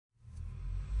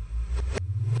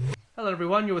Hello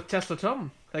everyone, you're with Tesla Tom.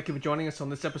 Thank you for joining us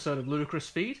on this episode of Ludicrous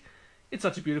Feed. It's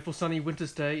such a beautiful sunny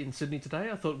winter's day in Sydney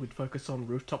today, I thought we'd focus on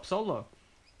rooftop solar.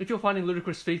 If you're finding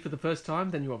Ludicrous Feed for the first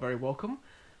time, then you are very welcome.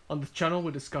 On this channel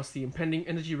we discuss the impending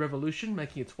energy revolution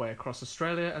making its way across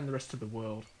Australia and the rest of the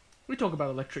world. We talk about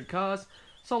electric cars,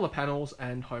 solar panels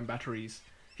and home batteries.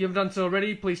 If you haven't done so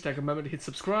already, please take a moment to hit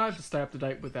subscribe to stay up to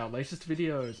date with our latest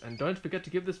videos, and don't forget to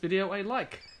give this video a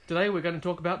like. Today we're going to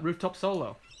talk about rooftop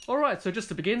solar. Alright, so just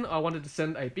to begin, I wanted to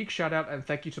send a big shout out and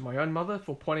thank you to my own mother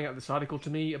for pointing out this article to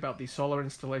me about the solar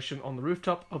installation on the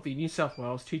rooftop of the New South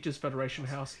Wales Teachers Federation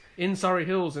House in Surry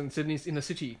Hills in Sydney's inner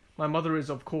city. My mother is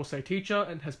of course a teacher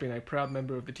and has been a proud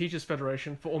member of the Teachers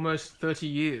Federation for almost 30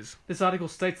 years. This article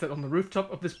states that on the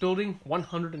rooftop of this building,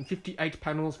 158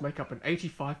 panels make up an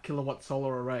 85 kilowatt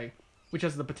solar array, which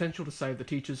has the potential to save the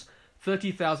teachers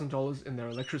 $30,000 in their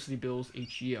electricity bills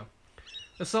each year.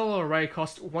 The solar array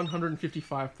cost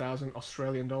 155,000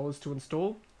 Australian dollars to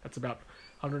install. That's about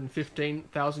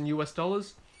 115,000 US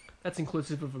dollars. That's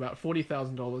inclusive of about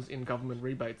 $40,000 in government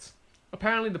rebates.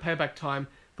 Apparently the payback time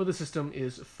for the system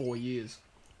is 4 years.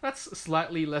 That's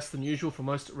slightly less than usual for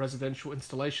most residential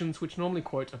installations, which normally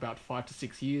quote about 5 to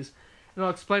 6 years, and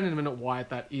I'll explain in a minute why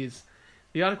that is.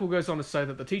 The article goes on to say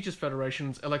that the Teachers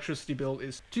Federation's electricity bill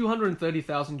is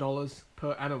 $230,000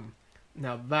 per annum.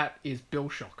 Now that is bill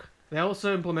shock. They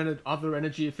also implemented other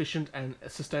energy efficient and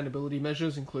sustainability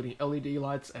measures, including LED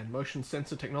lights and motion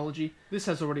sensor technology. This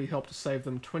has already helped to save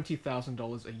them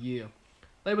 $20,000 a year.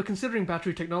 They were considering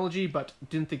battery technology, but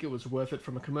didn't think it was worth it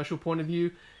from a commercial point of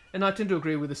view, and I tend to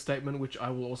agree with this statement, which I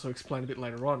will also explain a bit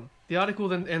later on. The article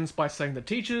then ends by saying that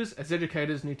teachers, as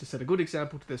educators, need to set a good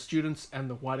example to their students and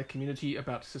the wider community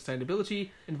about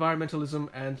sustainability, environmentalism,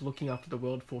 and looking after the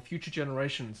world for future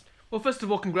generations. Well, first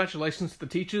of all, congratulations to the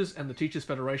teachers and the Teachers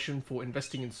Federation for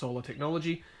investing in solar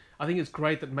technology. I think it's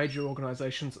great that major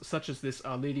organisations such as this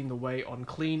are leading the way on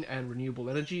clean and renewable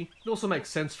energy. It also makes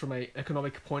sense from an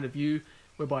economic point of view,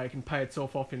 whereby it can pay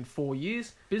itself off in 4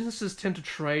 years. Businesses tend to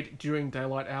trade during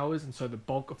daylight hours, and so the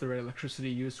bulk of their electricity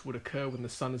use would occur when the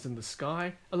sun is in the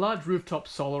sky. A large rooftop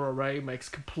solar array makes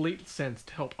complete sense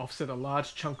to help offset a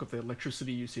large chunk of their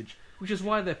electricity usage, which is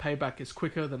why their payback is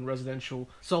quicker than residential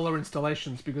solar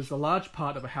installations, because the large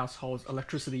part of a household's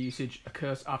electricity usage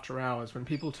occurs after hours when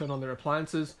people turn on their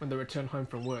appliances when they return home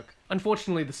from work.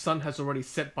 Unfortunately, the sun has already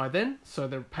set by then, so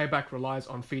the payback relies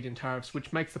on feed-in tariffs,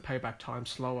 which makes the payback time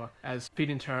slower, as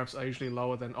feed-in tariffs are usually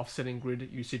lower than offsetting grid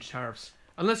usage tariffs.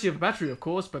 Unless you have a battery, of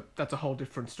course, but that's a whole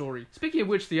different story. Speaking of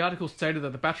which, the article stated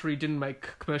that the battery didn't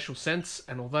make commercial sense,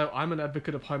 and although I'm an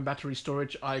advocate of home battery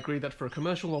storage, I agree that for a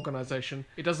commercial organisation,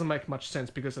 it doesn't make much sense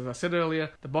because, as I said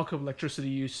earlier, the bulk of electricity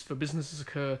use for businesses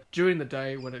occur during the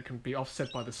day when it can be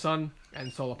offset by the sun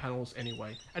and solar panels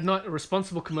anyway. At night, a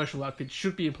responsible commercial outfit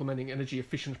should be implementing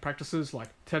energy-efficient practices like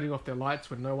turning off their lights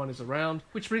when no one is around,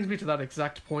 which brings me to that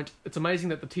exact point. It's amazing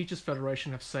that the Teachers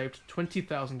Federation have saved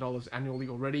 $20,000 annually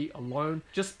already alone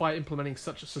just by implementing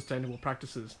such sustainable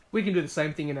practices. We can do the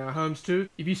same thing in our homes too.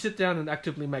 If you sit down and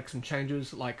actively make some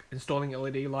changes like installing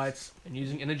LED lights and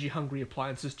using energy-hungry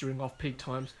appliances during off-peak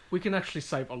times, we can actually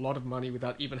save a lot of money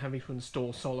without even having to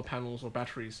install solar panels or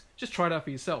batteries. Just try it out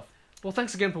for yourself. Well,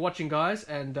 thanks again for watching, guys,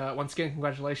 and once again,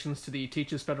 congratulations to the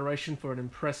Teachers Federation for an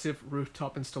impressive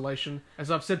rooftop installation.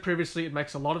 As I've said previously, it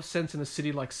makes a lot of sense in a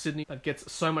city like Sydney that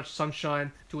gets so much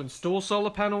sunshine to install solar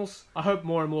panels. I hope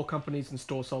more and more companies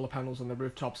install solar panels on their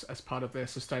rooftops as part of their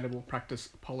sustainable practice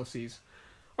policies.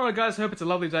 Alright guys, I hope it's a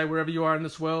lovely day wherever you are in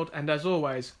this world, and as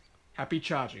always, happy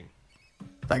charging.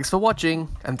 Thanks for watching,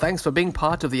 and thanks for being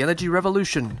part of the energy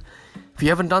revolution. If you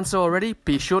haven't done so already,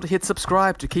 be sure to hit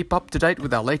subscribe to keep up to date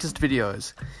with our latest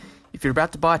videos. If you're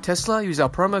about to buy a Tesla, use our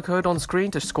promo code on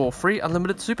screen to score free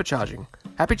unlimited supercharging.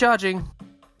 Happy charging!